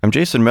I'm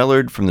Jason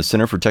Mellard from the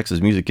Center for Texas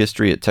Music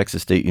History at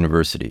Texas State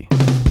University.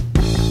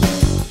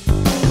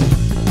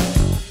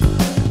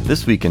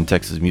 This week in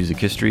Texas Music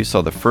History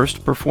saw the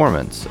first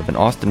performance of an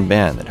Austin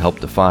band that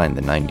helped define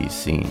the 90s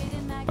scene.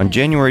 On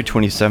January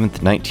 27,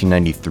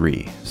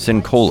 1993,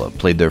 Sincola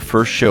played their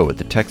first show at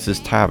the Texas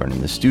Tavern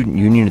in the Student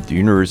Union at the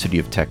University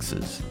of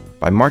Texas.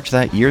 By March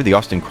that year, the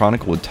Austin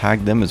Chronicle would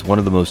tag them as one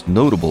of the most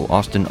notable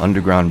Austin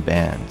underground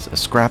bands, a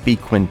scrappy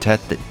quintet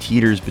that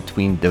teeters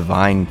between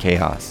divine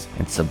chaos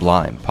and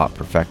sublime pop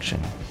perfection.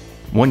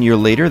 1 year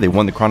later, they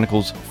won the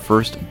Chronicle's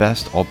first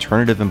Best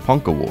Alternative and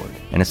Punk Award,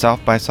 and a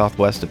South by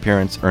Southwest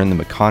appearance earned them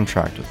a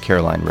contract with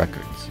Caroline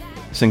Records.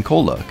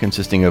 Sincola,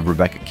 consisting of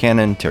Rebecca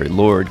Cannon, Terry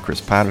Lord,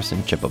 Chris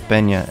Patterson, Chepo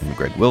Peña, and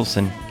Greg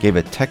Wilson, gave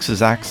a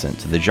Texas accent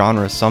to the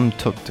genre some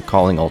took to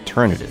calling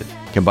alternative,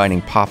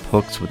 combining pop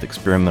hooks with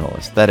experimental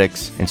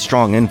aesthetics and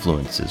strong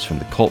influences from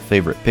the cult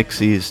favorite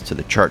Pixies to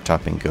the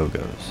chart-topping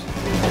Go-Go's.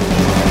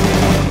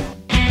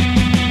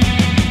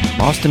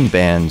 Austin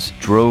bands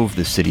drove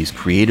the city's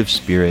creative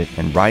spirit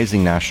and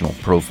rising national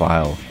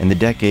profile in the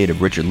decade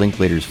of Richard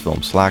Linklater's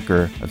film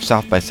Slacker, of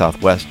South by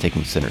Southwest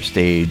taking center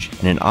stage,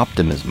 and an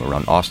optimism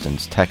around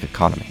Austin's tech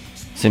economy.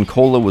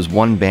 Sincola was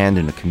one band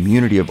in a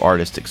community of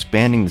artists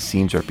expanding the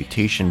scene's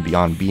reputation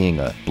beyond being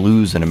a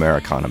blues and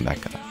Americana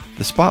mecca.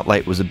 The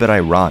spotlight was a bit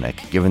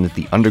ironic, given that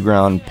the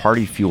underground,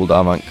 party-fueled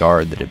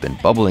avant-garde that had been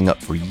bubbling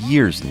up for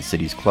years in the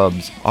city's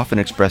clubs often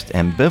expressed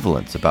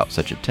ambivalence about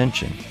such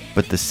attention.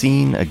 But the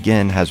scene,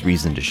 again, has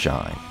reason to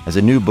shine, as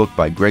a new book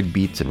by Greg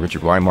Beats and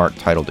Richard Weimark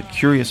titled A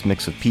Curious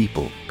Mix of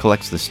People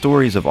collects the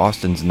stories of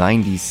Austin's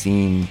 90s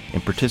scene in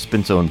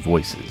participants' own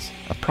voices,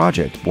 a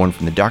project born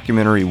from the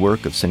documentary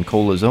work of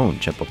Sincola's own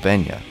Chepo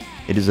Peña.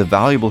 It is a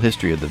valuable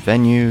history of the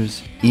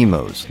venues,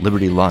 emos,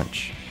 Liberty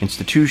Lunch,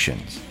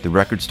 institutions, the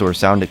record store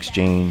Sound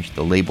Exchange,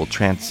 the label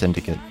Trance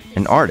Syndicate,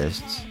 and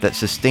artists that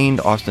sustained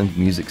Austin's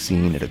music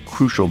scene at a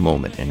crucial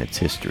moment in its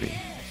history.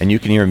 And you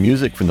can hear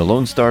music from the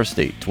Lone Star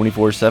State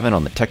 24/7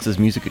 on the Texas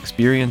Music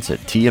Experience at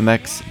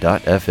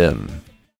tmx.fm.